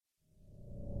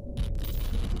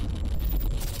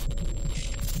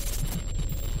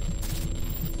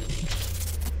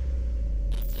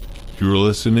You're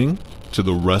listening to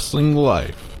The Wrestling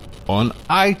Life on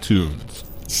iTunes,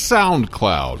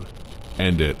 SoundCloud,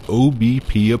 and at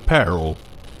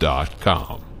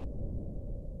obpapparel.com.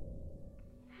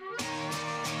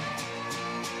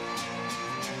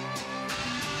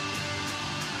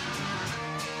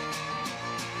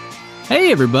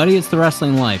 Hey everybody, it's The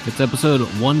Wrestling Life. It's episode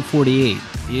 148.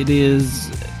 It is,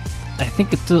 I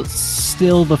think it's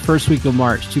still the first week of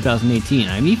March 2018.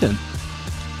 I'm Ethan.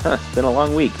 It's been a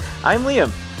long week. I'm Liam.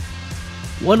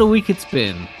 What a week it's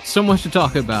been. So much to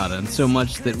talk about and so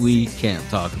much that we can't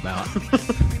talk about.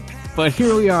 But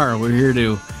here we are. We're here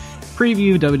to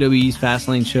preview WWE's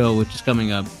Fastlane show, which is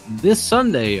coming up this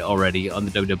Sunday already on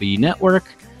the WWE Network.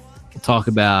 We'll talk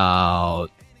about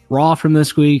Raw from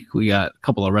this week. We got a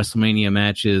couple of WrestleMania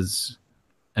matches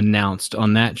announced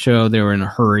on that show. They were in a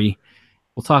hurry.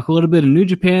 We'll talk a little bit of New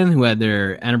Japan, who had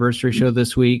their anniversary show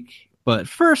this week. But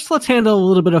first, let's handle a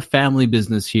little bit of family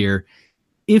business here,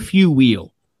 if you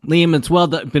will. Liam, it's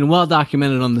been well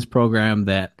documented on this program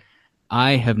that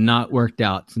I have not worked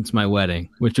out since my wedding,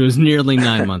 which was nearly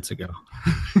 9 months ago.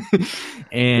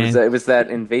 And it was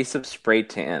that invasive spray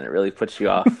tan. It really puts you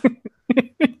off.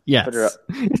 Yes.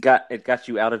 It got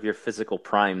you out of your physical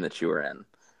prime that you were in.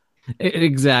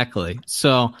 Exactly.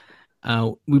 So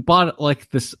we bought like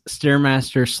this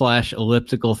Stairmaster /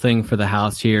 elliptical thing for the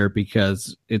house here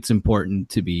because it's important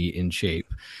to be in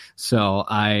shape. So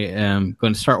I am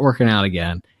going to start working out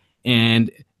again. And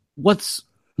what's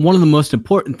one of the most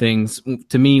important things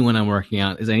to me when I'm working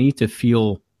out is I need to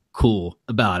feel cool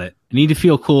about it. I need to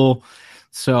feel cool.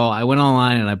 So I went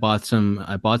online and I bought some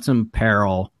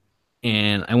apparel,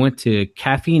 and I went to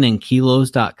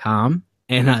caffeineandkilos.com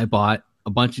and I bought a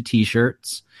bunch of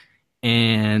t-shirts,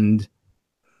 and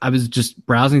I was just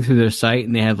browsing through their site,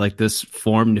 and they had like this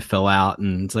form to fill out,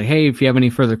 and it's like, hey, if you have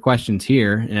any further questions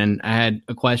here. And I had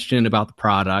a question about the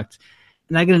product,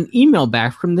 and I got an email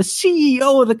back from the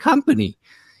CEO of the company.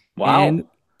 Wow. And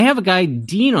I have a guy,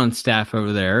 Dean, on staff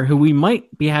over there who we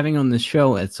might be having on the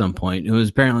show at some point, who is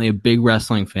apparently a big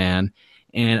wrestling fan.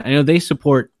 And I know they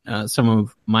support some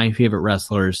of my favorite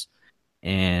wrestlers.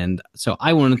 And so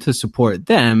I wanted to support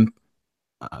them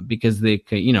because they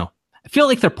could, I feel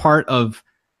like they're part of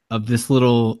this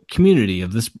little community,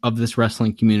 of this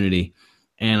wrestling community.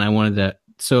 And I wanted to,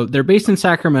 so they're based in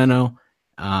Sacramento.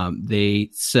 They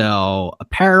sell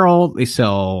apparel, they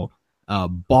sell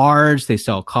bars, they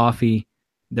sell coffee.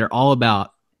 They're all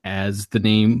about, as the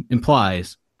name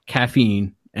implies,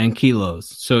 caffeine and kilos.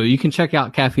 So you can check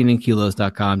out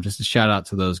caffeineandkilos.com, just a shout out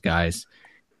to those guys.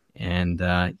 And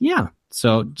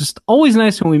so just always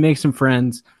nice when we make some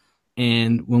friends.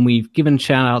 And when we've given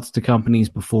shout outs to companies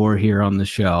before here on the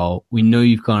show, we know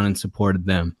you've gone and supported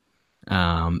them.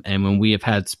 And when we have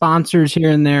had sponsors here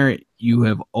and there, you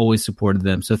have always supported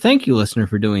them. So thank you, listener,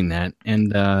 for doing that.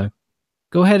 And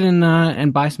go ahead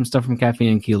and buy some stuff from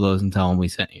Caffeine and Kilos and tell them we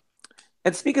sent you.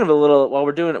 And speaking of while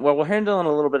we're handling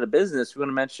a little bit of business, we want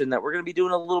to mention that we're going to be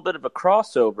doing a little bit of a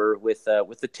crossover with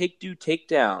the Take Too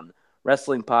Takedown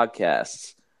wrestling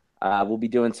podcasts. We'll be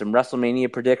doing some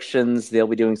WrestleMania predictions. They'll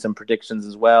be doing some predictions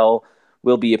as well.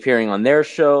 We'll be appearing on their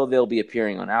show. They'll be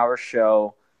appearing on our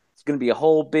show. It's going to be a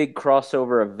whole big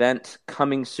crossover event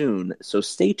coming soon. So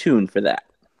stay tuned for that.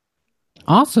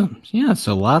 Awesome. Yeah.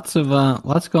 So lots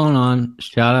going on.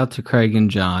 Shout out to Craig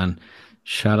and John.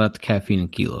 Shout out to Caffeine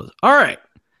and Kilos. All right.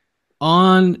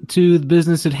 On to the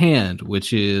business at hand,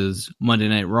 which is Monday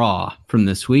Night Raw from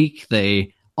this week.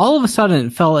 They all of a sudden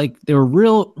it felt like they were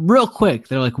real quick.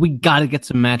 They're like, we got to get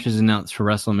some matches announced for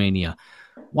WrestleMania.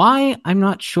 Why? I'm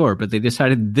not sure, but they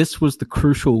decided this was the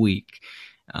crucial week.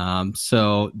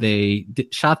 So they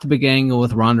shot the big angle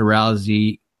with Ronda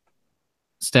Rousey,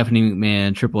 Stephanie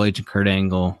McMahon, Triple H, and Kurt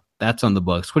Angle. That's on the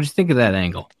books. What do you think of that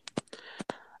angle?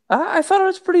 I thought it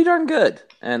was pretty darn good,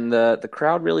 and the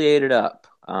crowd really ate it up.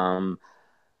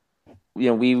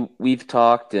 We've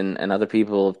talked, and other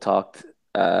people have talked.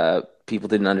 People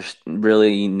didn't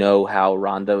really know how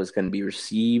Ronda was going to be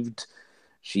received.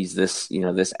 She's this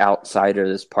outsider,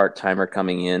 this part-timer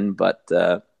coming in, but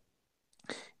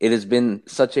it has been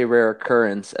such a rare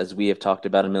occurrence, as we have talked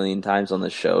about a million times on the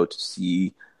show, to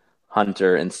see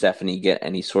Hunter and Stephanie get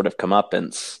any sort of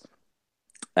comeuppance.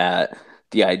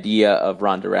 The idea of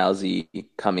Ronda Rousey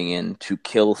coming in to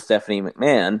kill Stephanie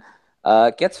McMahon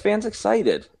gets fans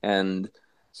excited. And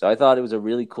so I thought it was a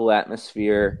really cool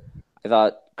atmosphere. I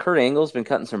thought Kurt Angle's been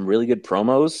cutting some really good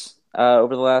promos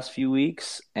over the last few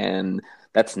weeks, and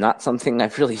that's not something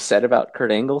I've really said about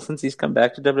Kurt Angle since he's come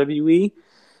back to WWE.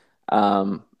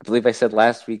 I believe I said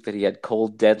last week that he had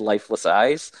cold, dead, lifeless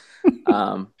eyes.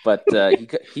 But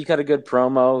he cut a good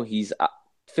promo. He's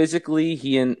physically,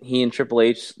 he and Triple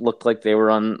H looked like they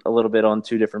were on a little bit on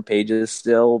two different pages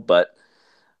still, but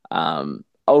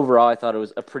overall, I thought it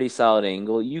was a pretty solid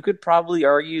angle. You could probably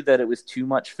argue that it was too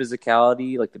much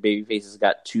physicality, like the babyfaces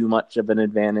got too much of an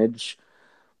advantage.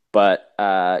 But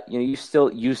you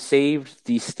saved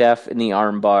the Steph in the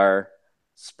armbar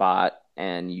spot,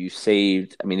 and you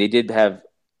saved. I mean, they did have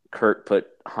Kurt put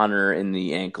Hunter in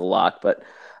the ankle lock, but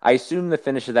I assume the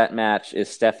finish of that match is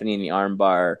Stephanie in the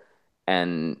armbar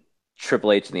and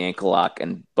Triple H in the ankle lock,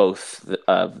 and both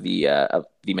of the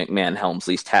McMahon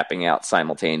Helmsleys tapping out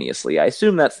simultaneously. I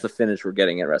assume that's the finish we're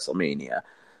getting at WrestleMania.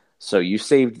 So you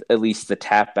saved at least the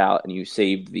tap out, and you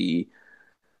saved the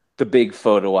big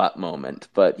photo op moment.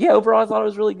 But yeah, overall, I thought it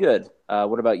was really good.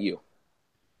 What about you?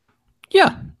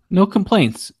 Yeah, no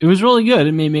complaints. It was really good.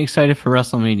 It made me excited for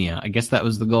WrestleMania. I guess that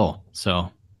was the goal.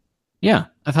 So yeah,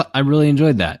 I really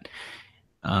enjoyed that.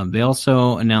 They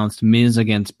also announced Miz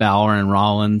against Balor and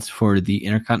Rollins for the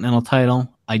Intercontinental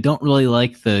title. I don't really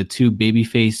like the two baby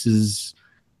faces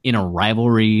in a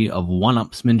rivalry of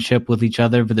one-upsmanship with each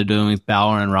other, but they're doing with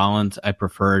Balor and Rollins. I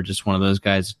prefer just one of those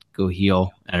guys go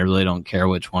heel, and I really don't care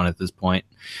which one at this point.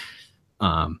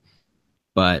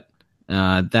 But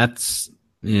that's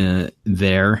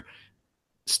there.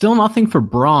 Still nothing for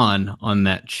Braun on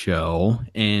that show,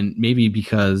 and maybe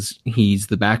because he's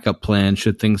the backup plan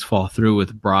should things fall through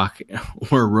with Brock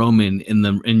or Roman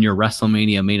in your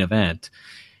WrestleMania main event.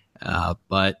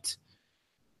 But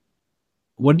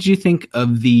what did you think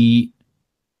of the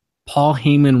Paul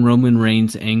Heyman Roman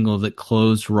Reigns angle that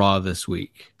closed Raw this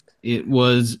week? It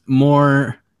was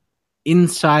more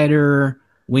insider,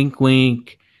 wink,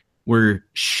 wink. We're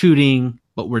shooting,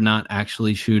 but we're not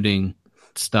actually shooting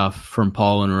stuff from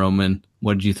Paul and Roman.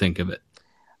 What did you think of it?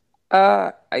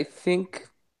 I think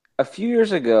a few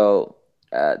years ago,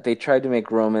 they tried to make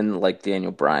Roman like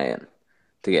Daniel Bryan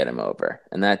to get him over,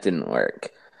 and that didn't work.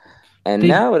 And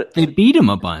they beat him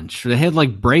a bunch. They had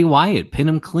like Bray Wyatt pin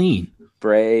him clean.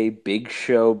 Bray, Big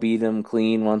Show beat him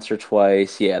clean once or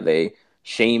twice. Yeah, they had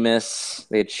Sheamus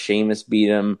beat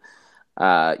him.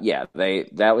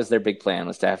 That was their big plan,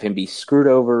 was to have him be screwed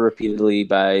over repeatedly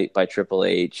by Triple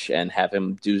H and have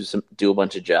him do a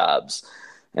bunch of jobs,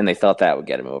 and they thought that would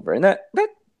get him over, and that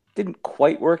didn't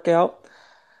quite work out.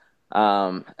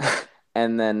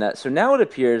 And then so now it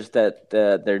appears that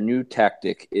their new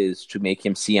tactic is to make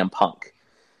him CM Punk,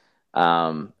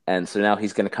 and so now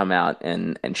he's going to come out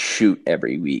and shoot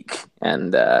every week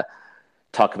and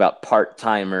talk about part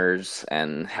timers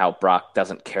and how Brock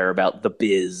doesn't care about the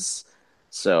biz.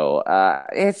 So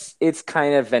it's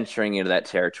kind of venturing into that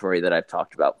territory that I've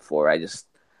talked about before. I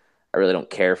really don't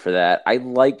care for that. I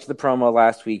liked the promo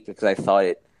last week because I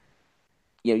thought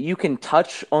you can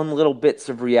touch on little bits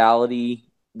of reality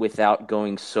without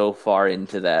going so far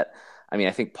into that. I mean,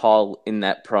 I think Paul in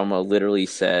that promo literally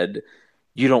said,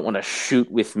 "You don't want to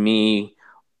shoot with me,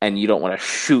 and you don't want to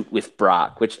shoot with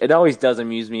Brock," which it always does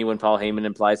amuse me when Paul Heyman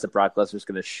implies that Brock Lesnar's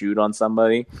going to shoot on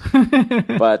somebody.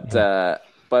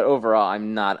 But overall,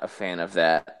 I'm not a fan of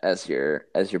that as your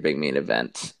big main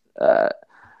event.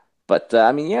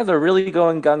 I mean, yeah, they're really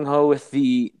going gung-ho with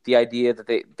the idea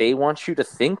that they want you to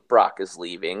think Brock is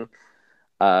leaving,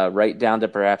 right down to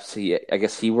perhaps I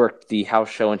guess he worked the house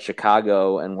show in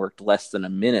Chicago and worked less than a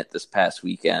minute this past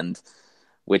weekend,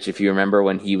 which if you remember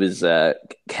when he was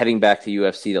heading back to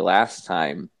UFC the last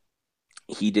time,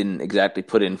 he didn't exactly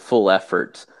put in full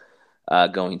effort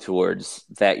going towards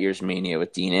that year's Mania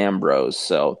with Dean Ambrose.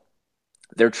 So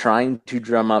they're trying to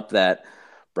drum up that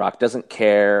Brock doesn't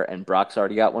care, and Brock's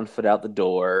already got one foot out the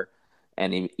door,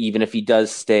 and even if he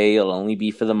does stay, it'll only be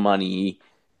for the money,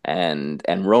 and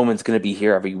Roman's going to be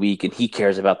here every week, and he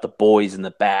cares about the boys in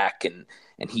the back, and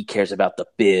he cares about the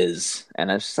biz. And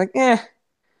I was just like,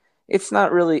 it's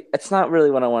not really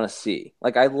what I want to see.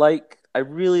 Like I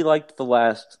really liked the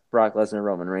last Brock Lesnar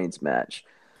Roman Reigns match.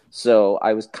 So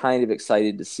I was kind of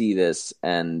excited to see this,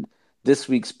 and this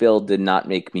week's build did not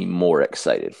make me more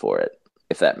excited for it,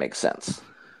 if that makes sense.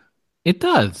 It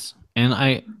does.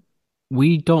 And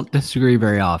we don't disagree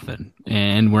very often,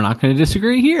 and we're not going to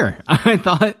disagree here. I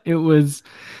thought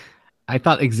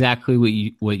exactly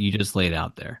what you just laid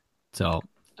out there. So,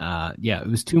 it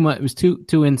was too much. It was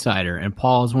too insider, and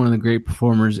Paul is one of the great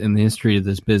performers in the history of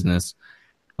this business,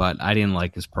 but I didn't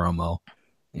like his promo.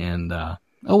 And, oh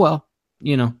well.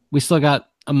 We still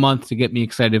got a month to get me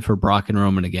excited for Brock and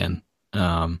Roman again.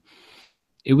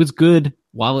 It was good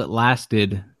while it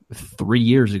lasted 3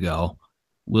 years ago.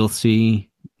 We'll see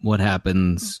what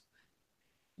happens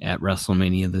at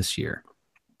WrestleMania this year.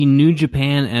 The New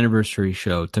Japan anniversary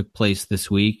show took place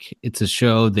this week. It's a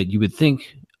show that you would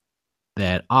think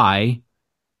that I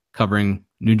covering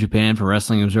New Japan for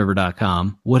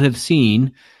WrestlingObserver.com would have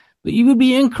seen, but you would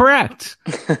be incorrect.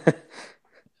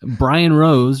 Brian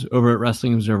Rose over at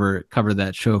Wrestling Observer covered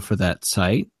that show for that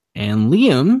site. And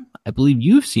Liam, I believe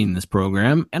you've seen this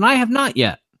program, and I have not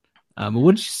yet.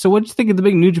 What'd you think of the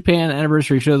big New Japan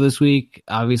anniversary show this week?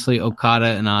 Obviously, Okada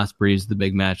and Ospreay is the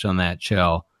big match on that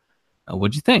show.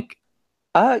 What'd you think?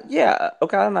 Yeah,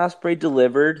 Okada and Ospreay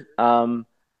delivered. I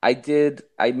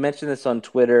mentioned this on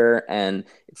Twitter, and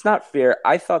it's not fair.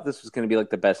 I thought this was going to be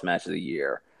like the best match of the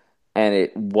year, and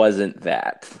it wasn't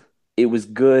that. It was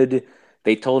good.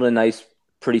 They told a nice,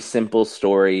 pretty simple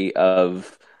story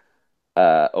of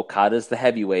Okada's the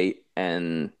heavyweight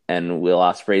and Will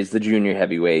Ospreay's the junior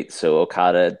heavyweight. So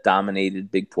Okada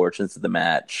dominated big portions of the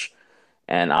match,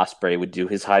 and Ospreay would do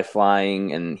his high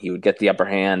flying, and he would get the upper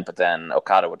hand, but then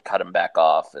Okada would cut him back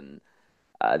off, and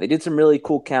they did some really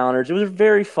cool counters. It was a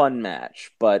very fun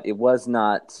match, but it was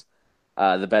not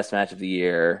the best match of the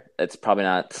year. It's probably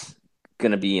not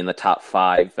going to be in the top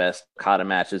 5 best Okada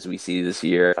matches we see this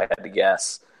year, if I had to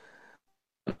guess.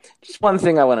 Just one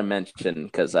thing I want to mention,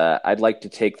 because I'd like to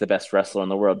take the best wrestler in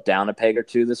the world down a peg or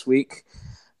two this week.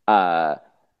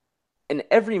 In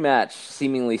every match,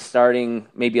 seemingly starting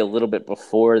maybe a little bit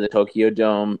before the Tokyo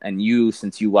Dome, and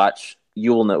since you watch,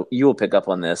 you will pick up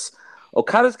on this.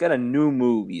 Okada's got a new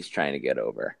move he's trying to get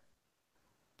over.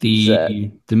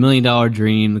 The $1 Million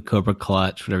Dream, the Cobra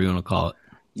Clutch, whatever you want to call it.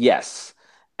 Yes.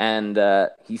 And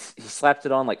he slapped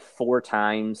it on like 4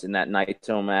 times in that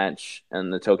Naito match in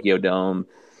the Tokyo Dome.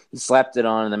 He slapped it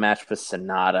on in the match with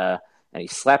Sonata, and he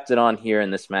slapped it on here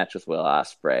in this match with Will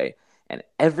Ospreay. And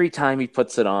every time he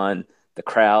puts it on, the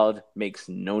crowd makes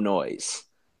no noise.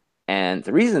 And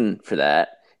the reason for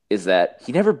that is that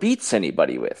he never beats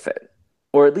anybody with it.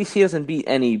 Or at least he doesn't beat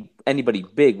anybody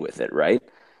big with it, right?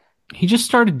 He just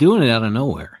started doing it out of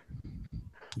nowhere.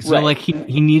 So right. Like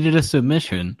he needed a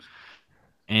submission.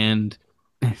 And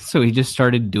so he just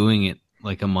started doing it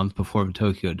like a month before the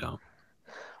Tokyo Dome.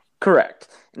 Correct.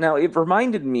 Now, it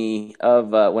reminded me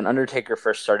of when Undertaker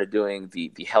first started doing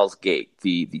the Hell's Gate,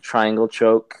 the triangle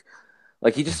choke.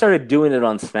 Like, he just started doing it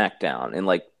on SmackDown in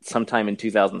like sometime in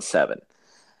 2007.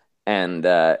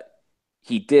 And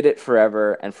he did it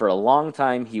forever. And for a long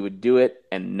time, he would do it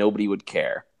and nobody would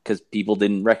care because people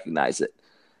didn't recognize it.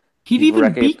 He'd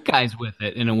even beat guys with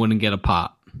it and it wouldn't get a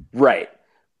pop. Right.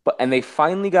 And they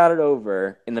finally got it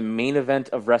over in the main event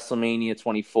of WrestleMania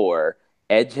 24.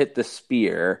 Edge hit the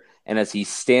spear, and as he's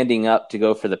standing up to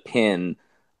go for the pin,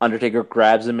 Undertaker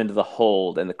grabs him into the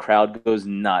hold, and the crowd goes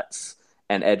nuts,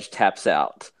 and Edge taps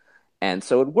out. And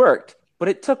so it worked, but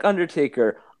it took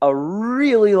Undertaker a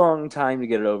really long time to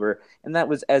get it over, and that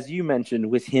was, as you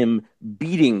mentioned, with him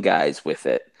beating guys with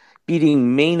it,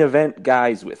 beating main event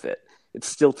guys with it. It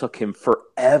still took him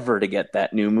forever to get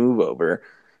that new move over,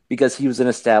 because he was an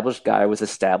established guy with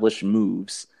established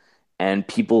moves, and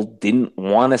people didn't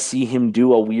want to see him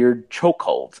do a weird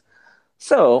chokehold.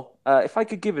 So, if I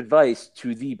could give advice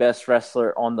to the best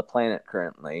wrestler on the planet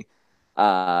currently,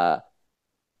 you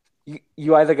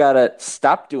either got to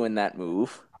stop doing that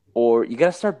move, or you got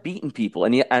to start beating people.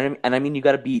 And I mean, you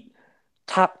got to beat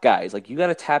top guys. Like, you got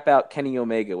to tap out Kenny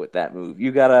Omega with that move.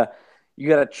 You gotta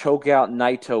choke out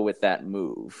Naito with that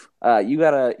move. You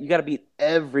gotta beat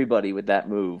everybody with that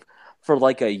move for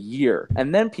like a year,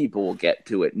 and then people will get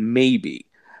to it, maybe.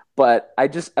 But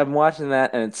I'm watching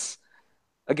that, and it's,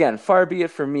 again, far be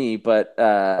it from me, but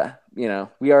we're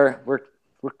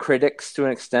critics to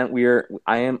an extent.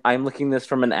 I'm looking at this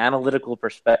from an analytical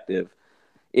perspective.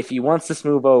 If he wants this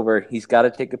move over, he's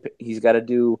got to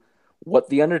do what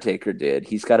the Undertaker did.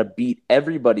 He's got to beat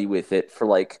everybody with it for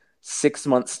like 6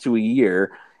 months to a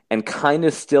year and kind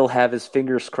of still have his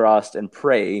fingers crossed and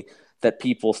pray that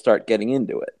people start getting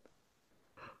into it.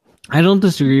 I don't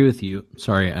disagree with you.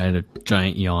 Sorry, I had a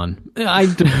giant yawn.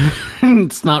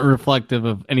 It's not reflective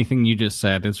of anything you just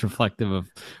said. It's reflective of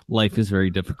life is very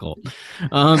difficult.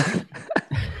 I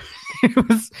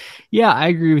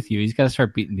agree with you. He's got to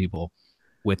start beating people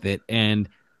with it. And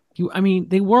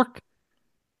they work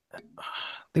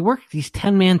these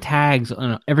 10-man tags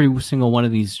on every single one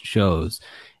of these shows,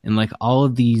 and like all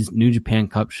of these New Japan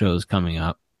Cup shows coming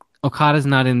up. Okada's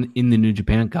not in the New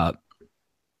Japan Cup,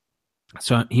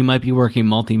 so he might be working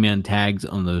multi-man tags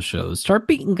on those shows. Start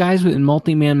beating guys in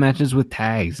multi-man matches with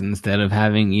tags instead of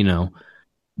having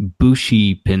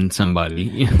Bushi pin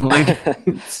somebody.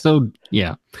 So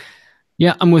yeah,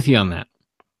 I'm with you on that.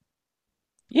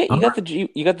 Yeah, you got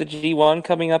the G1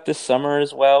 coming up this summer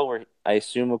as well, where I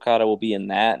assume Okada will be in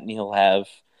that, and he'll have,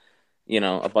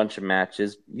 a bunch of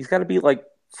matches. He's got to be like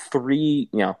 3,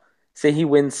 say he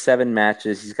wins 7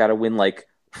 matches, he's got to win like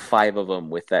 5 of them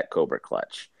with that Cobra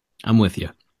Clutch. I'm with you.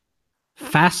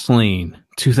 Fastlane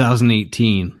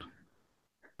 2018.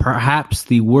 Perhaps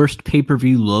the worst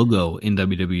pay-per-view logo in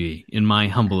WWE, in my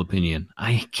humble opinion.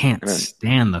 I can't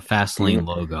stand the Fastlane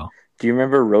logo. Do you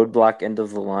remember Roadblock End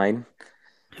of the Line?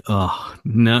 Oh,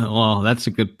 no. Well, that's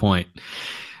a good point.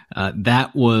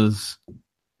 That was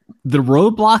the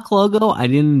Roadblock logo. I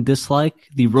didn't dislike.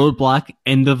 The Roadblock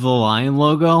End of the Line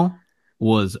logo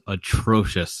was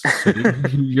atrocious. So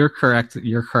you're correct.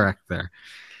 You're correct there.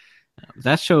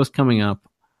 That show is coming up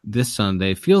this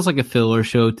Sunday. Feels like a filler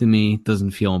show to me.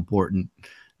 Doesn't feel important.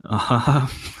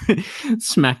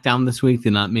 SmackDown this week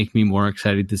did not make me more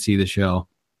excited to see the show.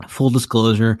 Full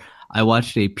disclosure, I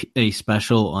watched a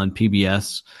special on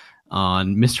PBS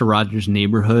on Mr. Rogers'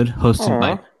 Neighborhood,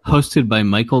 hosted by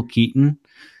Michael Keaton,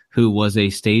 who was a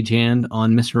stagehand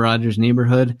on Mr. Rogers'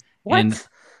 Neighborhood. What? And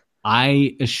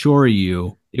I assure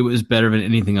you, it was better than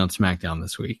anything on SmackDown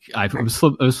this week. I was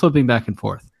flipping back and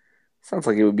forth. Sounds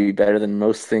like it would be better than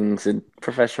most things in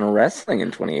professional wrestling in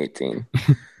 2018.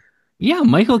 Yeah,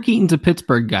 Michael Keaton's a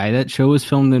Pittsburgh guy. That show was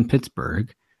filmed in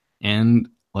Pittsburgh, and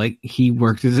he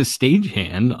worked as a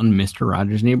stagehand on Mr.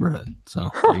 Rogers' Neighborhood. So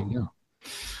there you go.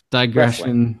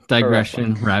 Digression,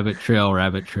 rabbit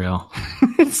trail.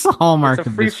 It's the hallmark of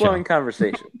this show. Free-flowing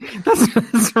conversation.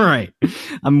 That's right.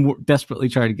 I'm desperately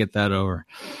trying to get that over.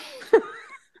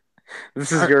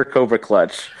 This is your Cobra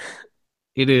Clutch.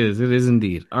 It is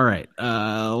indeed. All right,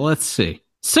 let's see.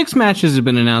 6 matches have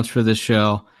been announced for this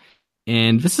show,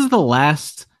 and this is the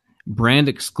last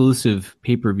brand-exclusive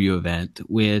pay-per-view event,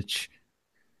 which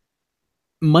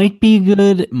might be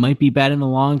good, might be bad in the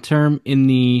long term. In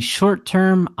the short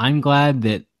term, I'm glad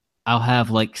that I'll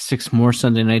have 6 more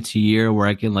Sunday nights a year where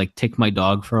I can take my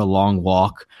dog for a long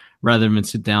walk rather than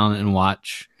sit down and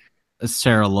watch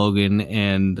Sarah Logan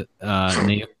and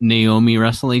Naomi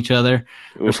wrestle each other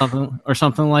or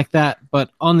something like that.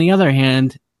 But on the other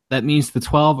hand, that means the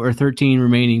 12 or 13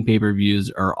 remaining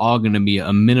pay-per-views are all going to be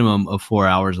a minimum of 4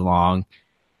 hours long,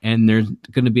 and there's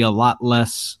going to be a lot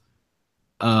less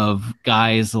of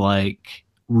guys like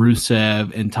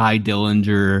Rusev and Ty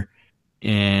Dillinger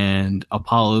and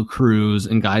Apollo Crews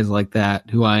and guys like that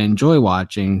who I enjoy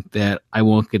watching that I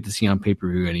won't get to see on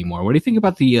pay-per-view anymore. What do you think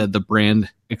about the brand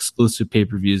exclusive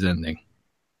pay-per-views ending?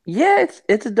 Yeah,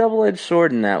 it's a double-edged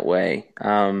sword in that way.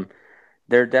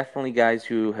 There are definitely guys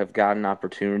who have gotten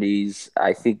opportunities.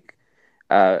 I think,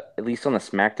 at least on the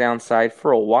SmackDown side,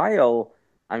 for a while,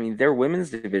 I mean, their women's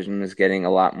division is getting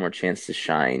a lot more chance to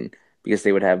shine because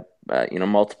they would have,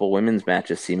 multiple women's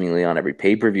matches seemingly on every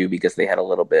pay-per-view because they had a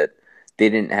little bit. They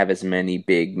didn't have as many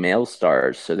big male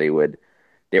stars, so they were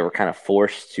kind of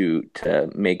forced to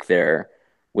make their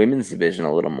women's division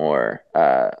a little more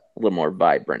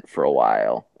vibrant for a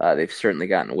while. They've certainly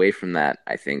gotten away from that,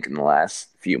 I think, in the last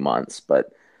few months. But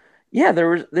yeah,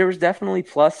 there was definitely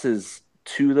pluses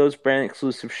to those brand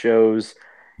exclusive shows.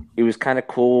 It was kind of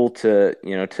cool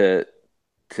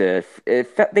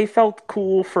they felt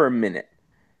cool for a minute,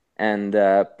 and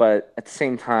but at the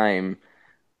same time,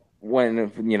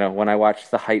 when I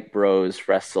watched the Hype Bros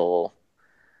wrestle,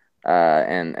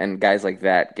 and guys like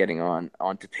that getting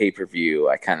onto pay-per-view,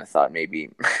 I kind of thought maybe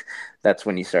that's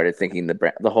when you started thinking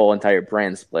the whole entire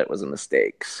brand split was a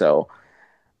mistake. So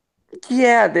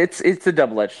yeah, it's a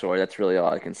double-edged sword. That's really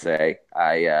all I can say.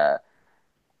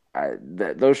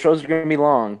 Those shows are going to be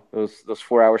long. Those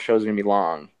 4 hour shows are going to be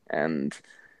long, and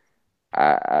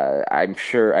I'm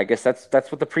sure. I guess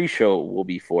that's what the pre-show will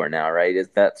be for now, right?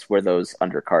 That's where those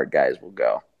undercard guys will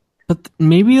go. But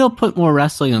maybe they'll put more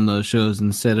wrestling on those shows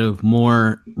instead of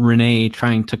more Renee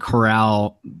trying to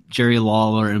corral Jerry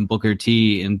Lawler and Booker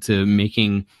T into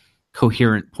making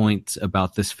coherent points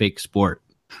about this fake sport.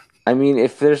 I mean,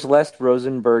 if there's less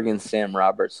Rosenberg and Sam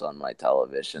Roberts on my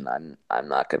television, I'm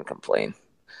not going to complain.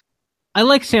 I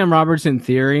like Sam Roberts in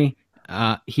theory.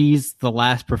 He's the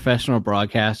last professional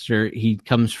broadcaster. He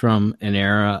comes from an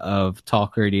era of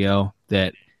talk radio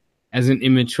that, as an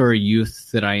immature youth,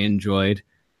 that I enjoyed.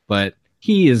 But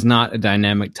he is not a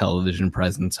dynamic television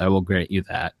presence. I will grant you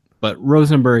that. But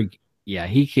Rosenberg, yeah,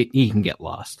 he can get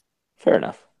lost. Fair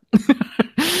enough.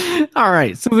 All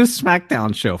right, so this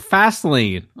SmackDown show,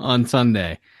 Fastlane on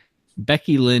Sunday.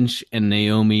 Becky Lynch and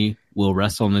Naomi will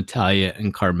wrestle Natalya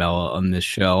and Carmella on this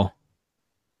show.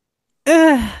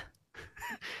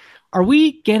 Are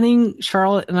we getting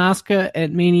Charlotte and Asuka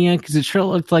at Mania? Because it sure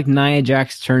looked like Nia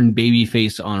Jax turned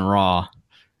babyface on Raw.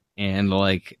 And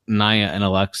Nia and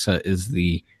Alexa is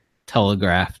the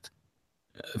telegraphed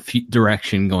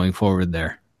direction going forward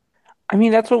there. I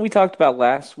mean, that's what we talked about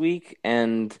last week,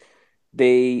 and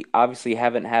they obviously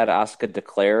haven't had Asuka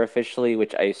declare officially,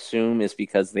 which I assume is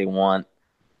because they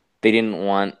didn't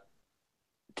want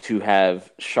to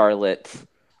have Charlotte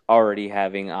already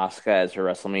having Asuka as her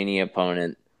WrestleMania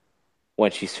opponent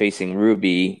when she's facing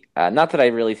Ruby. Not that I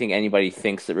really think anybody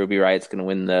thinks that Ruby Riot's going to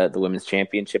win the women's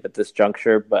championship at this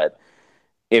juncture, but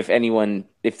if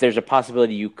there's a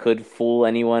possibility you could fool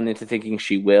anyone into thinking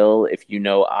she will, if you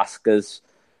know Asuka's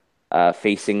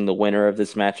facing the winner of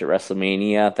this match at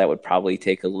WrestleMania, that would probably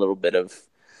take a little bit of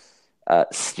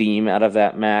steam out of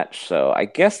that match. So I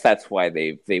guess that's why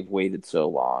they've waited so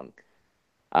long.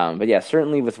 But yeah,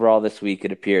 certainly with Raw this week,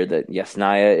 it appeared that yes,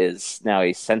 Nia is now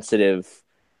a sensitive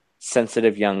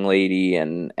young lady,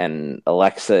 and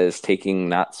Alexa is taking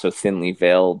not so thinly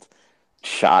veiled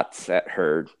shots at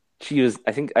her. She was,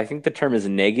 I think the term is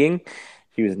negging.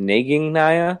 She was negging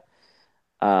Nia.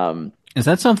 Is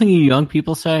that something you young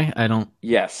people say? I don't.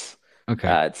 Yes.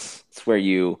 Okay. It's where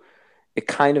it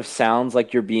kind of sounds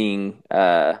like you're being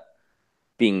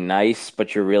nice,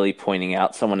 but you're really pointing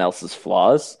out someone else's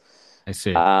flaws. I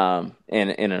see. In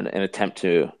an attempt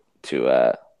to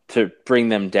bring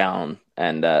them down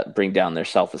and bring down their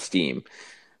self-esteem,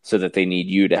 so that they need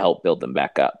you to help build them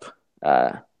back up.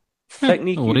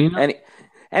 Technique. What do you know?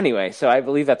 Anyway, so I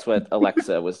believe that's what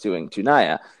Alexa was doing to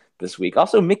Nia this week.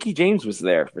 Also, Mickie James was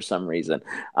there for some reason.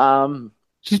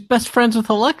 She's best friends with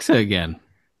Alexa again.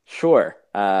 Sure,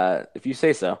 if you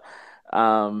say so.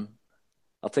 I'll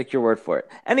take your word for it.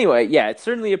 Anyway, yeah, it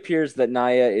certainly appears that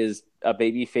Nia is a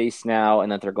baby face now,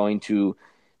 and that they're going to.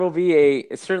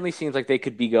 It certainly seems like they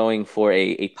could be going for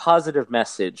a positive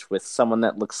message with someone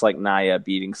that looks like Nia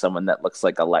beating someone that looks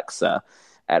like Alexa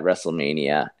at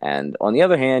WrestleMania. And on the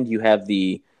other hand, you have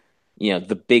the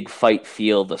big fight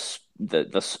feel,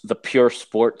 the pure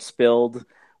sports build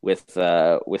with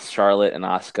Charlotte and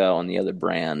Asuka on the other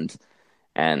brand.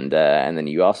 And then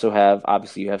you also have,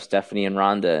 obviously, you have Stephanie and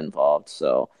Ronda involved.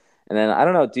 So, and then I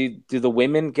don't know, do the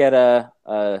women get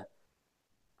the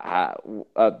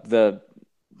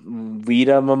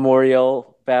Lita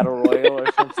Memorial Battle Royal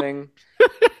or something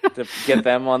to get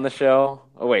them on the show?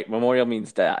 Oh wait, Memorial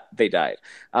means that they died.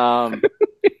 The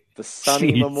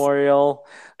Sunny Memorial.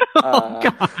 Oh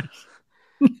gosh.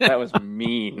 That was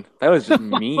mean. That was just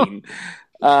mean.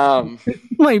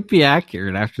 Might be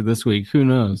accurate after this week. Who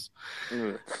knows?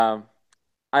 I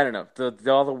don't know.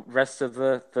 All the rest of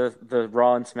the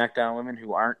Raw and SmackDown women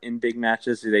who aren't in big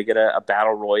matches, do they get a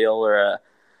battle royal or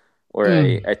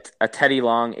a Teddy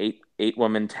Long eight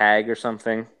woman tag or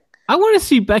something? I want to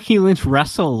see Becky Lynch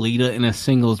wrestle Lita in a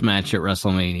singles match at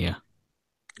WrestleMania.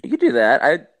 You could do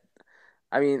that.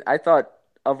 I mean, I thought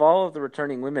of all of the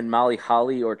returning women, Molly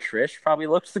Holly or Trish probably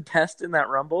looked the best in that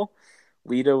Rumble.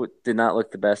 Lita did not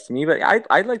look the best to me, but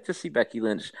I'd like to see Becky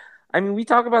Lynch. I mean, we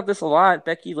talk about this a lot.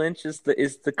 Becky Lynch is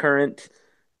the current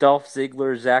Dolph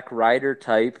Ziggler, Zack Ryder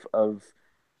type of.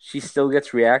 She still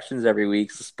gets reactions every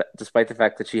week, despite the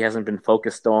fact that she hasn't been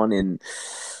focused on in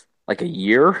like a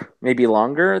year, maybe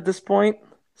longer at this point.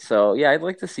 So yeah, I'd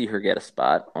like to see her get a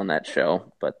spot on that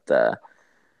show, but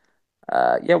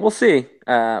yeah, we'll see.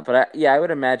 But I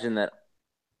would imagine that.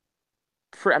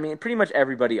 Pretty much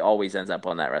everybody always ends up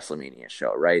on that WrestleMania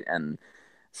show, right? And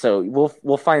so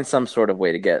we'll find some sort of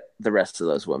way to get the rest of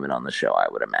those women on the show, I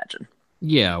would imagine.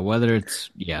 Yeah,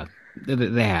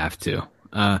 they have to.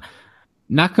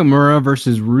 Nakamura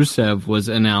versus Rusev was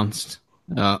announced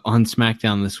on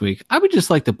SmackDown this week. I would just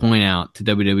like to point out to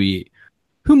WWE,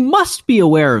 who must be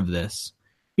aware of this,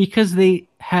 because they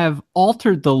have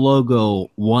altered the logo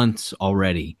once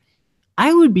already.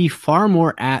 I would be far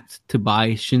more apt to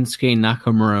buy Shinsuke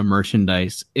Nakamura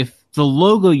merchandise if the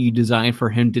logo you designed for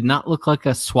him did not look like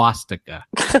a swastika.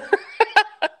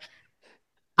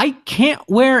 I can't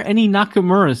wear any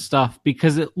Nakamura stuff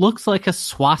because it looks like a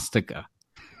swastika.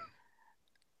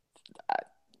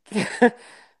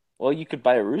 Well, you could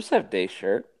buy a Rusev Day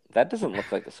shirt. That doesn't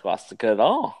look like a swastika at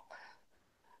all.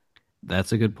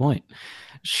 That's a good point.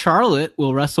 Charlotte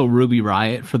will wrestle Ruby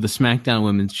Riott for the SmackDown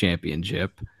Women's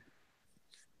Championship.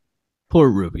 Poor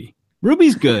Ruby.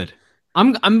 Ruby's good.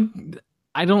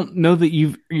 I don't know that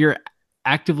you're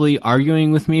actively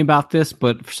arguing with me about this,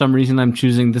 but for some reason I'm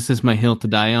choosing this is my hill to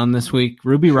die on this week.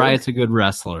 Ruby Riott's a good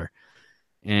wrestler.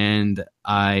 And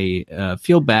I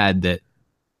feel bad that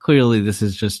clearly this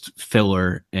is just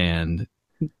filler and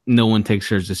no one takes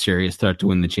her as a serious threat to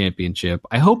win the championship.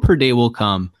 I hope her day will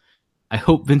come. I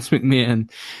hope Vince McMahon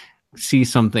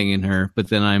sees something in her, but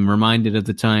then I'm reminded of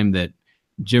the time that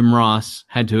Jim Ross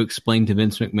had to explain to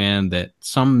Vince McMahon that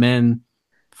some men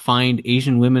find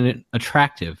Asian women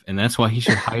attractive, and that's why he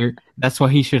should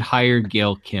hire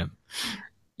Gail Kim.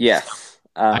 Yes.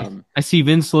 I see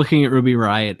Vince looking at Ruby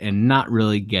Riott and not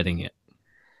really getting it.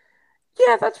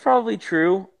 Yeah, that's probably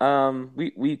true.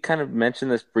 We kind of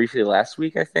mentioned this briefly last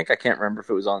week, I think. I can't remember if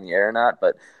it was on the air or not,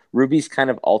 but Ruby's kind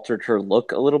of altered her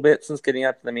look a little bit since getting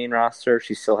up to the main roster.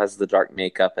 She still has the dark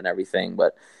makeup and everything,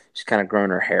 but she's kind of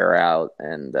grown her hair out,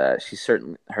 and she's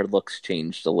certainly her looks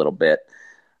changed a little bit.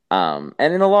 And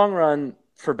in the long run,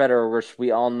 for better or worse, we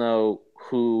all know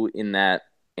who in that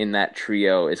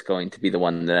trio is going to be the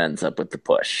one that ends up with the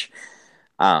push,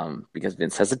 because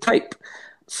Vince has a type.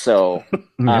 So.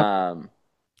 Yep.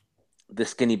 The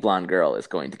skinny blonde girl is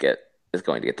going to get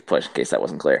the push. In case that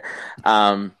wasn't clear.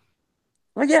 Um,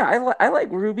 well, yeah, I like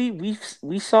Ruby.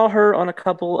 We saw her on a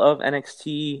couple of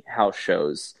NXT house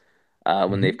shows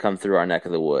when they've come through our neck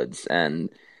of the woods, and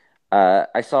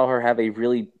I saw her have a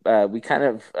really. We kind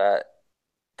of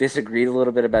disagreed a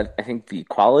little bit about I think the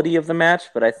quality of the match,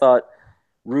 but I thought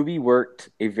Ruby worked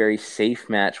a very safe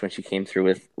match when she came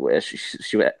through with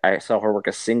I saw her work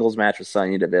a singles match with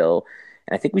Sonya Deville,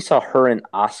 and I think we saw her and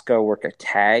Asuka work a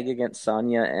tag against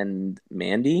Sonya and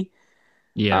Mandy.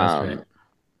 Yeah, that's right. Um,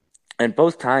 and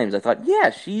both times I thought, yeah,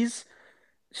 she's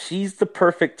the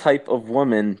perfect type of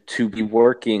woman to be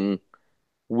working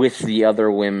with the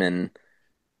other women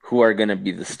who are going to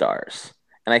be the stars.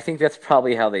 And I think that's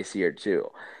probably how they see her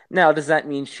too. Now, does that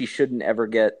mean she shouldn't ever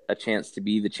get a chance to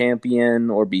be the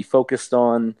champion or be focused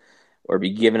on or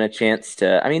be given a chance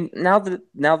to? I mean, now that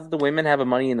the women have a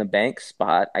Money in the Bank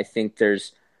spot, I think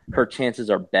there's her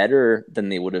chances are better than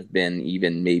they would have been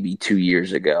even maybe 2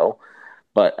 years ago.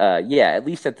 But yeah, at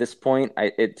least at this point,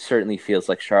 it certainly feels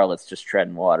like Charlotte's just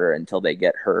treading water until they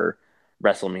get her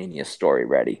WrestleMania story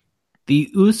ready.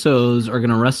 The Usos are going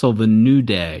to wrestle the New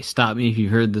Day. Stop me if you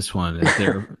heard this one. Is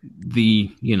there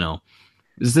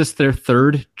is this their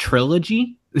third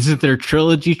trilogy? Is it their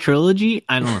trilogy?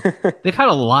 I don't know. They've had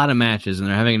a lot of matches, and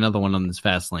they're having another one on this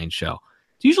Fastlane show.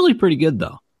 It's usually pretty good,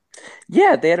 though.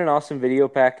 Yeah, they had an awesome video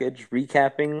package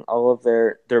recapping all of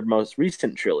their most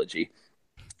recent trilogy.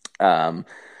 Um,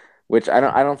 which I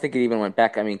don't think it even went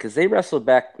back. I mean, because they wrestled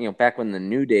back, back when the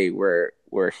New Day were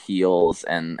heels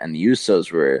and the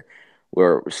Usos were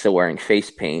still wearing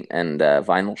face paint and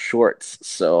vinyl shorts.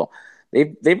 So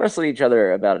they've wrestled each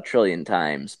other about a trillion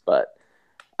times, but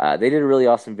they did a really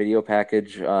awesome video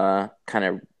package, kind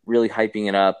of really hyping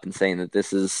it up and saying that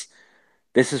this is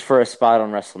for a spot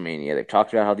on WrestleMania. They've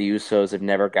talked about how the Usos have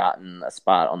never gotten a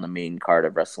spot on the main card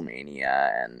of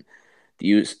WrestleMania, and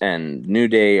and New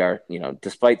Day are,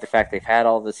 despite the fact they've had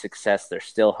all the success, they're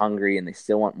still hungry and they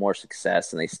still want more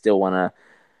success and they still want to,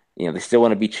 they still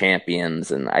want to be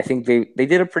champions. And I think they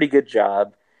did a pretty good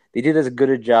job. They did as good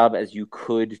a job as you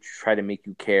could to try to make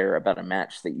you care about a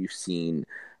match that you've seen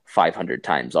 500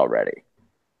 times already.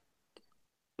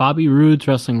 Bobby Roode's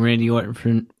wrestling Randy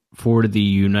Orton for the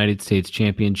United States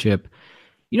Championship.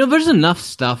 There's enough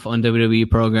stuff on WWE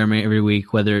programming every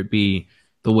week, whether it be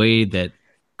the way that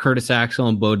Curtis Axel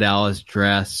and Bo Dallas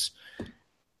dress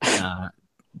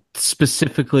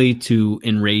specifically to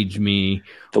enrage me.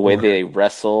 The way they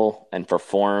wrestle and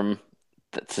perform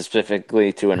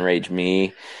specifically to enrage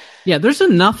me. Yeah, there's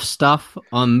enough stuff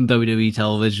on WWE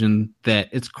television that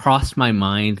it's crossed my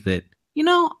mind that,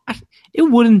 it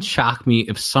wouldn't shock me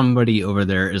if somebody over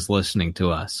there is listening to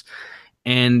us.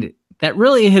 And that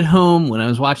really hit home when I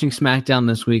was watching SmackDown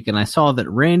this week and I saw that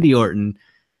Randy Orton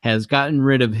has gotten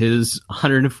rid of his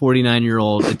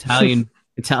 149-year-old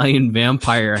Italian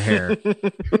vampire hair.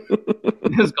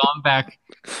 Has gone back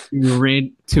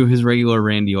to his regular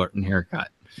Randy Orton haircut.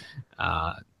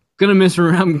 I'm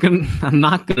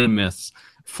not gonna miss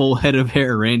full head of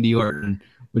hair Randy Orton,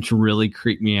 which really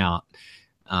creeped me out.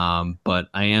 But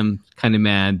I am kind of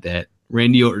mad that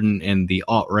Randy Orton and the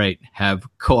alt-right have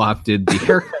co-opted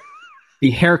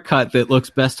the haircut that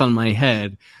looks best on my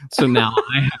head. So now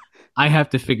I have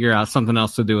to figure out something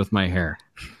else to do with my hair.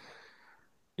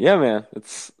 Yeah, man,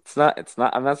 it's not.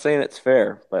 I'm not saying it's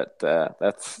fair, but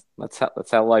that's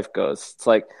how life goes. It's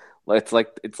like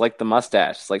the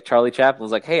mustache. It's like Charlie Chaplin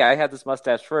was like, "Hey, I had this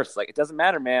mustache first." It's like, it doesn't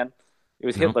matter, man. It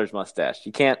was Hitler's mustache.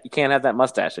 You can't have that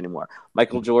mustache anymore.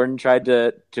 Michael Jordan tried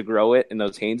to grow it in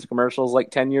those Hanes commercials like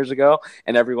 10 years ago,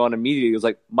 and everyone immediately was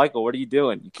like, "Michael, what are you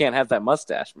doing? You can't have that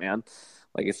mustache, man."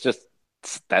 Like, it's just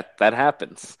that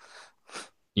happens.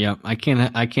 Yeah, I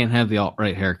can't have the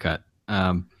alt-right haircut.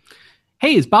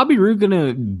 Hey, is Bobby Roode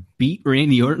gonna beat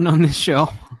Randy Orton on this show?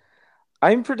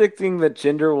 I'm predicting that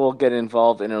Jinder will get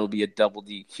involved and it'll be a double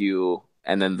DQ,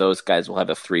 and then those guys will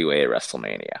have a three-way at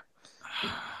WrestleMania.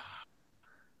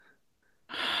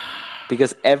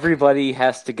 Because everybody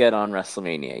has to get on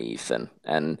WrestleMania, Ethan,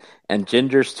 and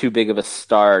Jinder's too big of a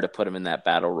star to put him in that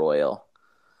battle royal.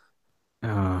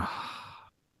 You're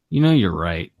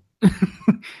right.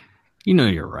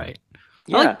 You're right.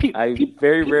 Yeah, I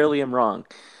very rarely am wrong.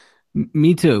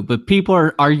 Me too, but people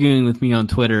are arguing with me on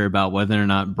Twitter about whether or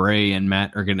not Bray and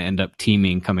Matt are going to end up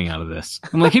teaming coming out of this.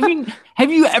 I'm like,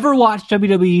 have you ever watched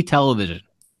WWE television?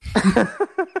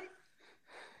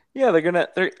 Yeah,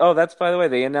 that's by the way,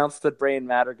 they announced that Bray and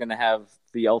Matt are gonna have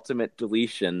the ultimate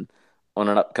deletion on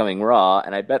an upcoming Raw,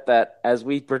 and I bet that as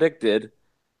we predicted,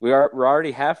 we're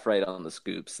already half right on the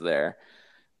scoops there.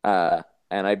 And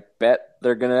I bet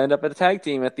they're gonna end up at a tag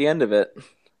team at the end of it.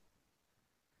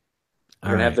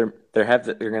 They're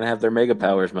gonna have their mega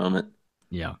powers moment.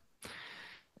 Yeah.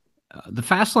 The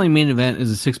Fastlane main event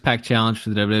is a 6-pack challenge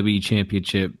for the WWE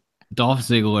Championship. Dolph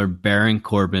Ziggler, Baron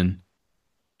Corbin,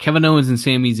 Kevin Owens and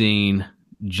Sami Zayn,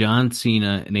 John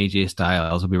Cena and AJ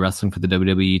Styles will be wrestling for the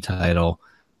WWE title.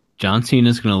 John Cena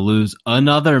is going to lose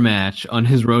another match on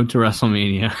his road to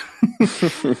WrestleMania,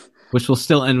 which will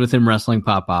still end with him wrestling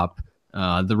Pop-Pop.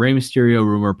 The Rey Mysterio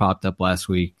rumor popped up last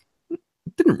week. It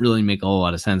didn't really make a whole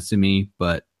lot of sense to me,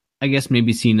 but I guess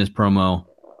maybe Cena's promo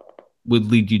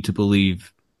would lead you to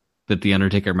believe that the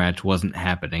Undertaker match wasn't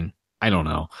happening. I don't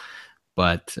know.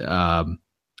 But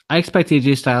I expect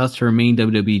AJ Styles to remain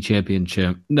WWE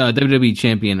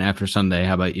champion after Sunday.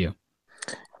 How about you?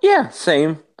 Yeah,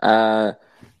 same.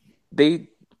 They,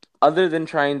 other than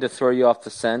trying to throw you off the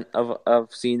scent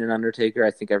of Cena and Undertaker,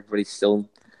 I think everybody still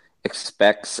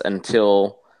expects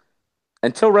until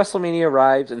WrestleMania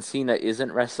arrives and Cena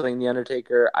isn't wrestling the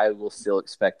Undertaker, I will still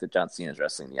expect that John Cena is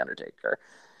wrestling the Undertaker.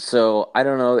 So I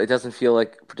don't know. It doesn't feel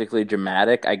like particularly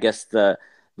dramatic. I guess the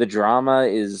drama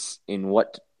is in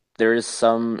what there is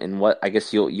some in what I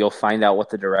guess you'll find out what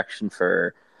the direction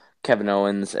for Kevin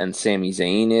Owens and Sami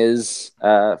Zayn is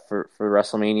for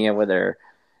WrestleMania, whether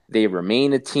they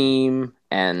remain a team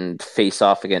and face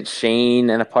off against Shane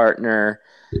and a partner,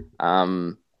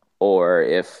 or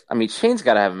if Shane's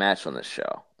got to have a match on this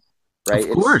show, right?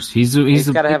 Of course, he's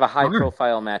got to have a high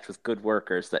profile match with good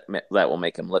workers that will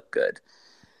make him look good.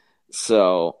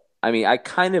 So I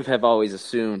kind of have always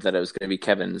assumed that it was going to be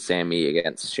Kevin and Sami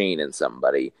against Shane and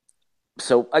somebody.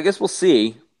 So I guess we'll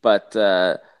see, but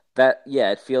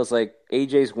it feels like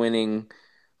AJ's winning.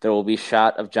 There will be a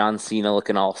shot of John Cena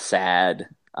looking all sad,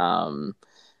 and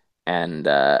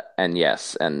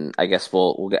yes, and I guess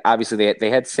we'll get, obviously they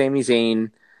had Sami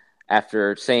Zayn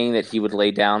after saying that he would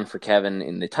lay down for Kevin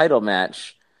in the title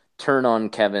match, turn on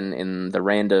Kevin in the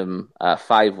random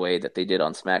 5-way that they did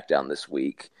on SmackDown this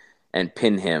week and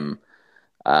pin him.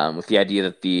 With the idea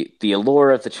that the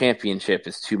allure of the championship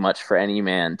is too much for any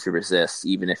man to resist,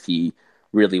 even if he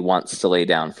really wants to lay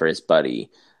down for his buddy.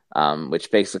 Which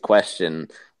begs the question,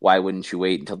 why wouldn't you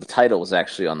wait until the title was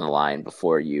actually on the line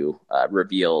before you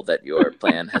reveal that your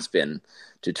plan has been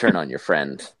to turn on your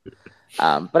friend?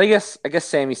 But I guess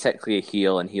Sammy's technically a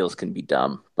heel, and heels can be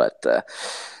dumb. But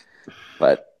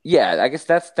yeah, I guess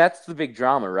that's the big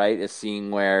drama, right? Is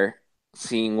seeing where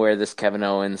this Kevin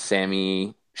Owens,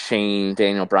 Sammy, Shane,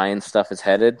 Daniel Bryan stuff is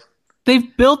headed.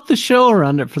 They've built the show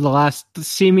around it for the last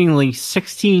seemingly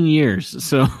 16 years.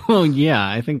 So, yeah,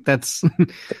 I think that's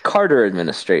the Carter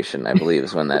administration, I believe,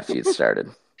 is when that feud started.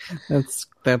 That's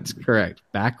correct.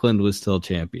 Backlund was still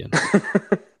champion.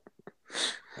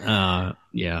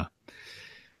 Yeah.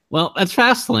 Well, that's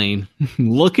Fastlane.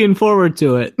 Looking forward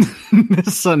to it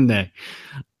this Sunday.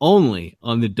 Only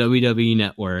on the WWE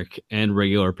Network and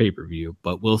regular pay-per-view,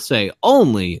 but we'll say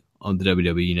only on the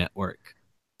WWE Network.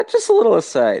 Just a little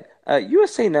aside.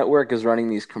 USA Network is running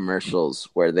these commercials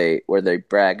where they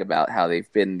brag about how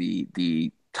they've been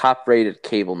the top-rated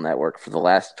cable network for the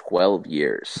last 12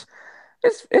 years.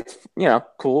 It's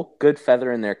cool, good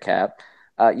feather in their cap.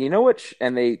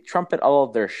 And they trumpet all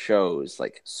of their shows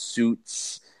like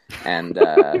Suits and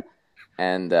that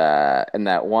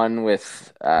one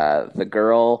with the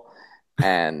girl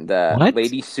and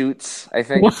Lady Suits, I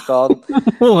think it's called.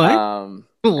 What?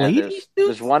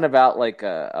 There's one about like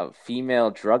a female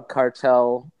drug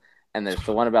cartel, and there's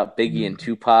the one about Biggie and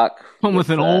Tupac. One with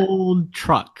an old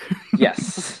truck.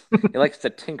 Yes, he likes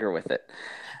to tinker with it.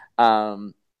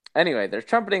 Anyway, they're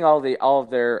trumpeting all of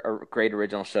their great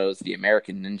original shows, the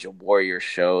American Ninja Warrior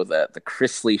show, the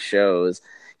Chris Lee shows.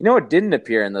 You know what didn't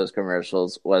appear in those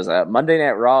commercials was Monday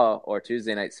Night Raw or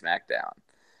Tuesday Night SmackDown,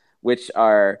 which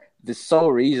are the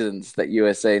sole reasons that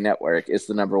USA Network is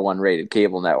the number one rated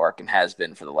cable network and has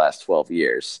been for the last 12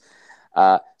 years.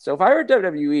 So if I were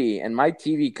WWE and my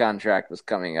TV contract was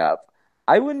coming up,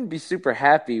 I wouldn't be super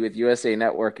happy with USA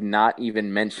Network not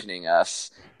even mentioning us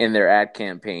in their ad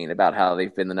campaign about how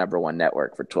they've been the number one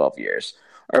network for 12 years.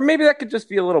 Or maybe that could just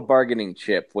be a little bargaining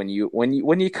chip when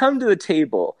you come to the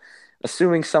table,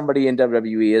 assuming somebody in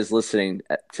WWE is listening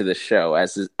to the show,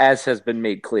 as has been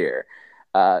made clear.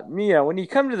 When you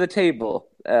come to the table,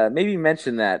 maybe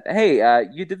mention that. Hey,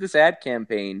 you did this ad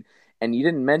campaign, and you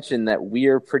didn't mention that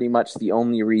we're pretty much the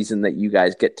only reason that you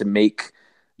guys get to make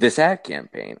this ad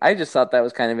campaign. I just thought that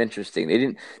was kind of interesting. They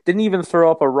didn't even throw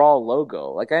up a Raw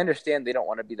logo. Like I understand they don't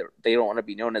want to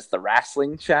be known as the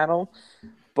wrestling channel,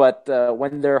 but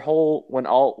when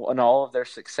all of their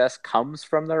success comes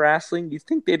from the wrestling, you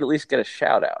think they'd at least get a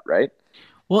shout out, right?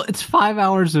 Well, it's 5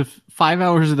 hours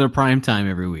of their prime time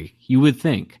every week. You would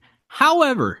think.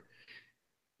 However,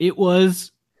 it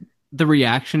was the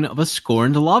reaction of a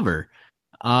scorned lover.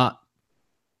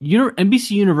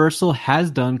 NBC Universal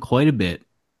has done quite a bit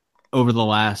over the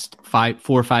last 4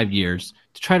 or 5 years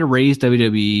to try to raise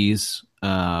WWE's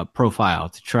profile,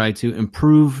 to try to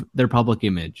improve their public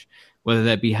image, whether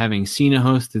that be having Cena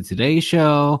host the Today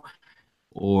Show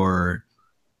or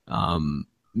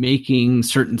making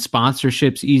certain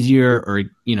sponsorships easier, or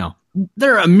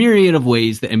there are a myriad of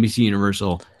ways that NBC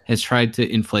Universal has tried to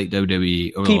inflate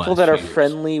WWE over People the last that are few years.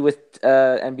 friendly with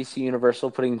NBC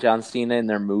Universal putting John Cena in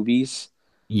their movies.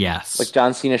 Yes. Like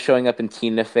John Cena showing up in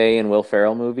Tina Fey and Will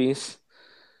Ferrell movies.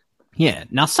 Yeah.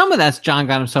 Now, some of that's John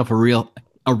got himself a real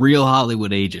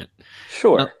Hollywood agent.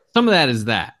 Sure. Now, some of that is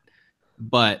that.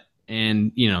 But,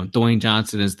 Dwayne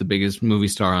Johnson is the biggest movie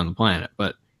star on the planet.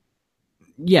 But,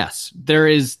 yes,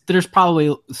 there's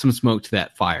probably some smoke to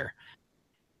that fire.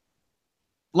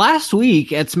 Last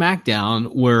week at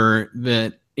SmackDown, where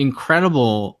the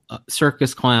incredible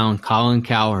circus clown Colin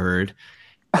Cowherd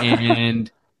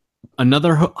and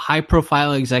another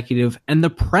high-profile executive and the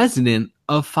president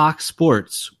of Fox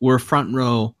Sports were front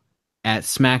row at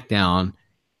SmackDown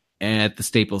at the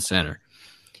Staples Center.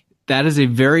 That is a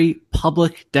very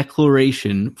public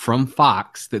declaration from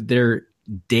Fox that they're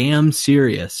damn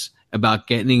serious about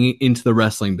getting into the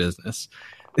wrestling business.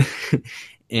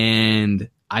 And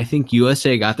I think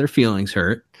USA got their feelings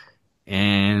hurt,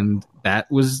 and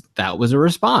that was a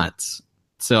response.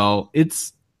 So it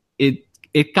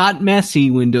got messy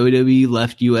when WWE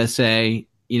left USA,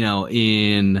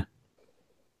 in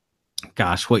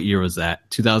what year was that?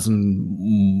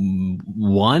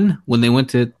 2001, when they went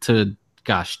to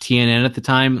TNN at the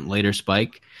time, later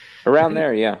Spike. Around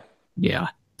there, yeah. Yeah.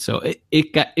 So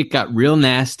it got real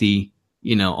nasty,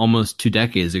 almost 2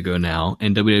 decades ago now,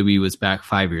 and WWE was back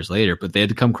 5 years later, but they had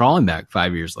to come crawling back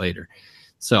 5 years later.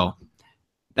 So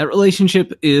that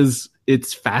relationship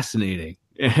it's fascinating.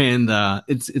 And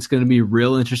it's going to be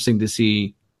real interesting to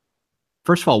see,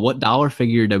 first of all, what dollar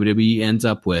figure WWE ends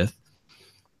up with,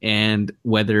 and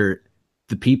whether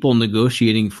the people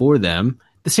negotiating for them,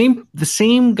 the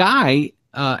same guy,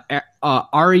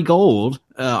 Ari Gold,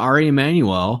 Ari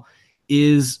Emanuel,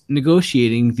 is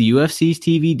negotiating the UFC's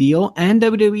TV deal and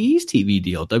WWE's TV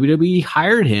deal. WWE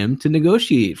hired him to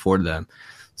negotiate for them.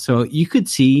 So you could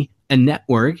see a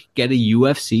network get a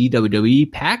UFC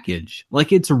WWE package.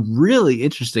 Like, it's really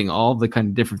interesting, all the kind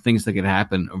of different things that could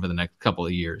happen over the next couple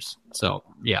of years. So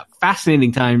yeah,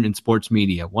 fascinating time in sports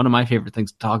media. One of my favorite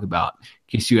things to talk about,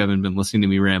 in case you haven't been listening to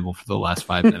me ramble for the last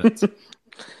 5 minutes.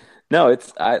 No,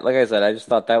 like I said, I just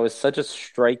thought that was such a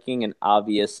striking and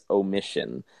obvious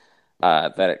omission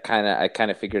that I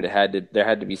kind of figured there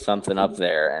had to be something up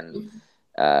there, and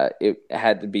it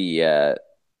had to be.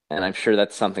 And I'm sure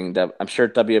that's something that I'm sure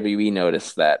WWE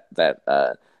noticed that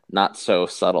not so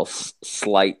subtle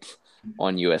slight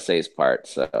on USA's part.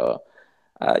 So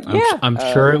yeah, I'm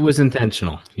sure it was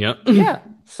intentional. Yep. Yeah.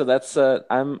 So that's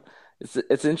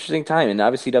it's an interesting time, and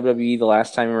obviously WWE the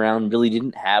last time around really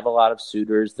didn't have a lot of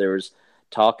suitors. There was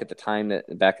talk at the time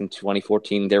that back in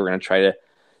 2014 they were going to try to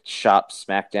shop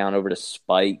SmackDown over to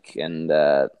Spike and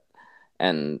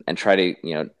try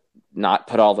to not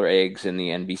put all their eggs in the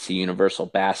NBC Universal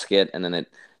basket, and then they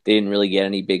didn't really get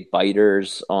any big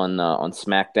biters on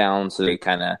SmackDown, so they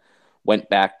kind of went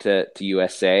back to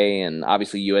USA, and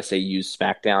obviously USA used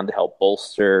SmackDown to help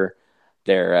bolster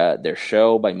their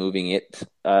show by moving it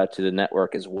to the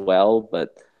network as well.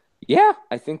 But yeah,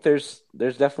 I think there's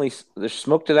definitely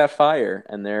smoke to that fire,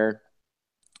 and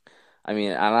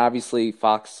and obviously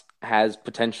Fox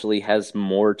potentially has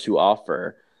more to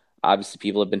offer. Obviously,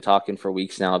 people have been talking for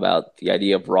weeks now about the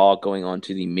idea of Raw going on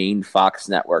to the main Fox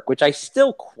network, which I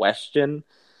still question.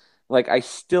 Like, I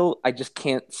just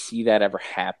can't see that ever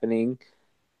happening.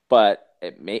 But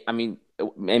and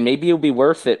maybe it'll be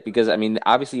worth it because,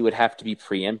 obviously it would have to be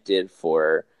preempted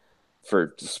for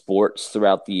sports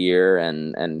throughout the year.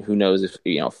 And who knows if,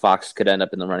 Fox could end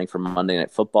up in the running for Monday Night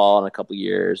Football in a couple of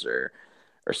years or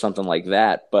something like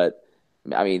that. But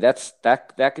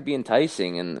that could be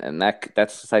enticing, and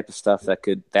that's the type of stuff that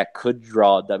could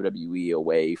draw WWE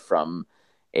away from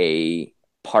a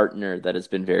partner that has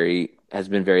been very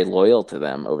loyal to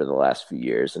them over the last few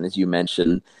years. And as you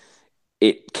mentioned,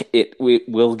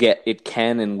 it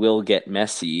can and will get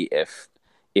messy if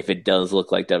it does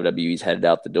look like WWE's headed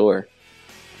out the door.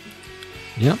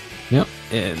 Yep.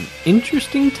 An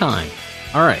interesting time.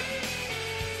 All right.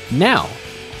 Now,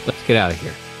 let's get out of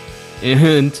here.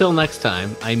 Until next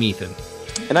time, I'm Ethan.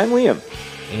 And I'm Liam.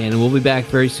 And we'll be back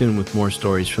very soon with more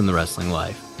stories from the wrestling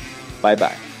life.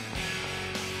 Bye-bye.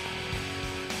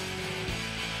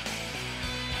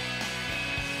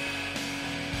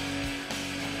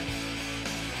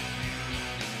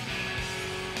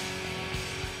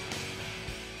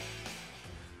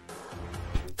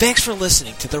 Thanks for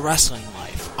listening to The Wrestling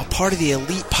Life, a part of the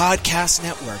Elite Podcast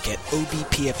Network at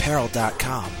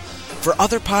obpapparel.com. For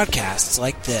other podcasts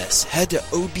like this, head to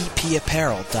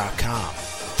obpapparel.com.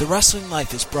 The Wrestling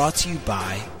Life is brought to you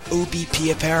by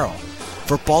OBP Apparel.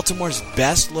 For Baltimore's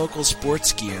best local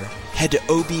sports gear, head to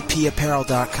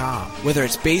obpapparel.com. Whether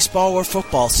it's baseball or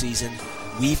football season,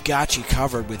 we've got you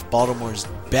covered with Baltimore's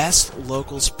best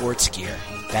local sports gear.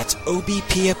 That's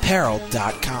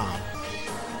obpapparel.com.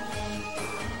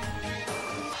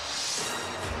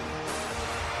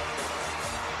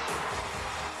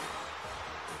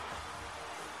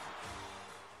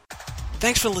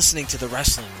 Thanks for listening to The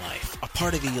Wrestling Life, a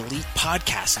part of the Elite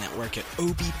Podcast Network at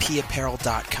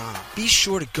obpapparel.com. Be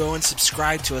sure to go and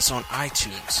subscribe to us on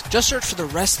iTunes. Just search for The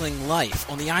Wrestling Life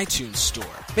on the iTunes store.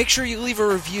 Make sure you leave a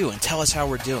review and tell us how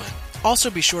we're doing. Also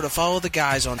be sure to follow the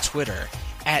guys on Twitter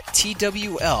at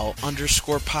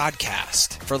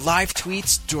TWL_podcast for live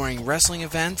tweets during wrestling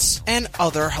events and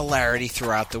other hilarity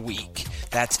throughout the week.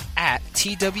 That's at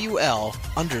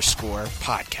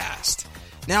TWL_podcast.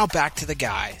 Now back to the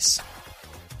guys.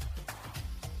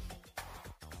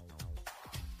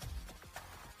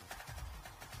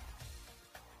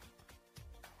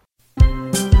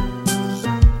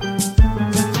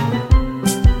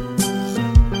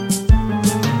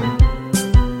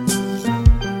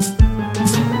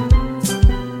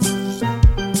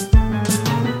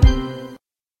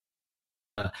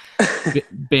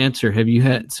 Banter, have you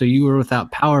had? So you were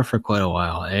without power for quite a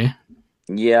while, eh?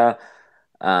 Yeah.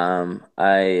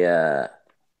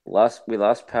 We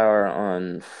lost power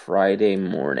on Friday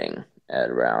morning at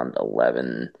around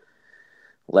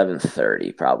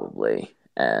 11:30 probably,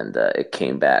 and it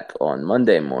came back on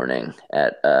Monday morning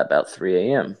at about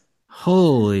 3 a.m.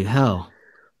 Holy hell!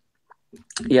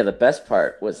 Yeah, the best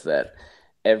part was that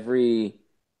every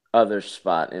other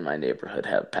spot in my neighborhood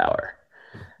had power,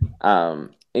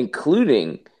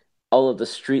 including all of the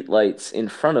street lights in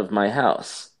front of my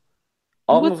house.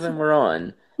 All of them were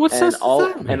on.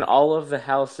 And all of the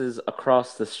houses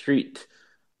across the street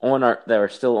that were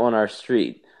still on our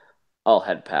street all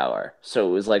had power. So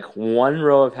it was like one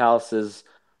row of houses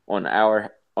on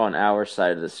our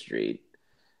side of the street,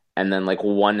 and then like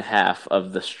one half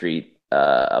of the street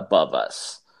above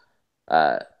us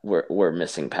were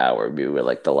missing power. We were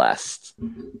like the last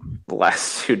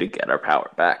two to get our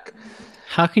power back.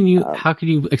 How can you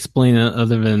explain it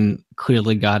other than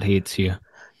clearly God hates you?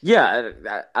 Yeah,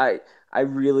 I'd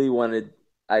really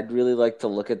like to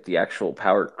look at the actual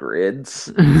power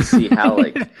grids to see how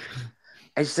I'm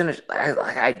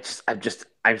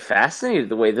fascinated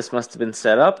the way this must have been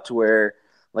set up to where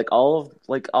when all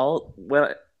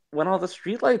the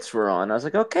streetlights were on, I was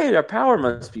like, okay, our power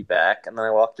must be back. And then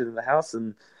I walked into the house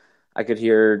and I could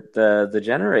hear the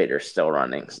generator still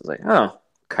running. So I was like, oh,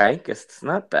 okay, guess it's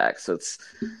not back. So it's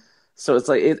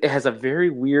like it has a very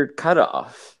weird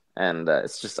cutoff. And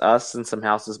it's just us and some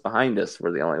houses behind us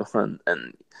were the only one,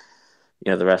 and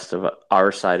the rest of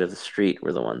our side of the street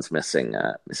were the ones missing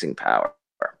power.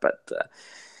 But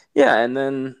yeah, and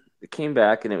then it came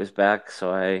back and it was back,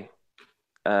 so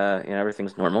everything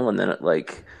was normal. And then at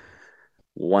like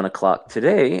 1:00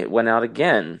 today, it went out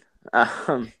again.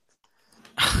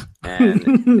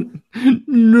 And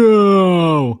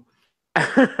no.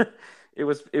 It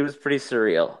was pretty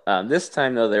surreal. This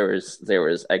time though, there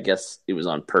was I guess it was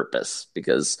on purpose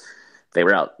because they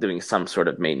were out doing some sort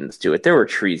of maintenance to it. There were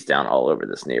trees down all over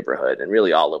this neighborhood and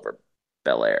really all over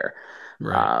Bel Air,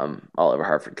 right. All over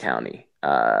Harford County.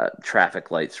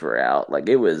 Traffic lights were out. Like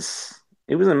it was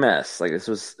a mess. Like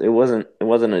it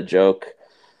wasn't a joke.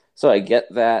 So I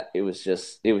get that. It was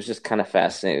just kind of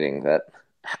fascinating that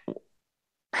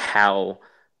how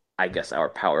I guess our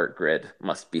power grid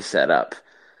must be set up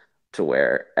to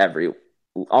where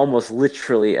almost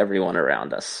literally everyone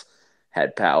around us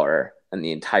had power, and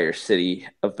the entire city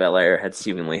of Bel Air had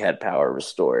seemingly had power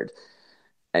restored,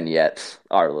 and yet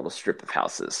our little strip of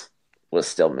houses was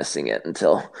still missing it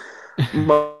until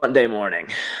Monday morning.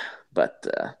 But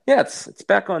yeah, it's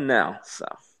back on now. So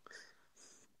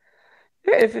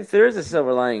If there is a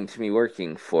silver lining to me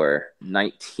working for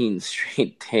 19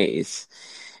 straight days,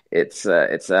 it's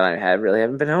that I really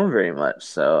haven't been home very much,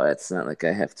 so it's not like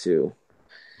I have to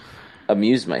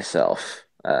amuse myself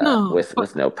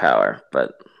with no power.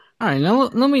 But all right, now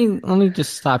let me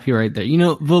just stop you right there. You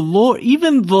know,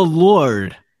 even the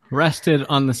Lord rested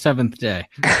on the seventh day.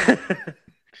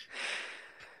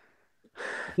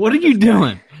 What are you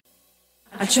doing?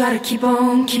 I try to keep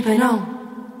on keeping on.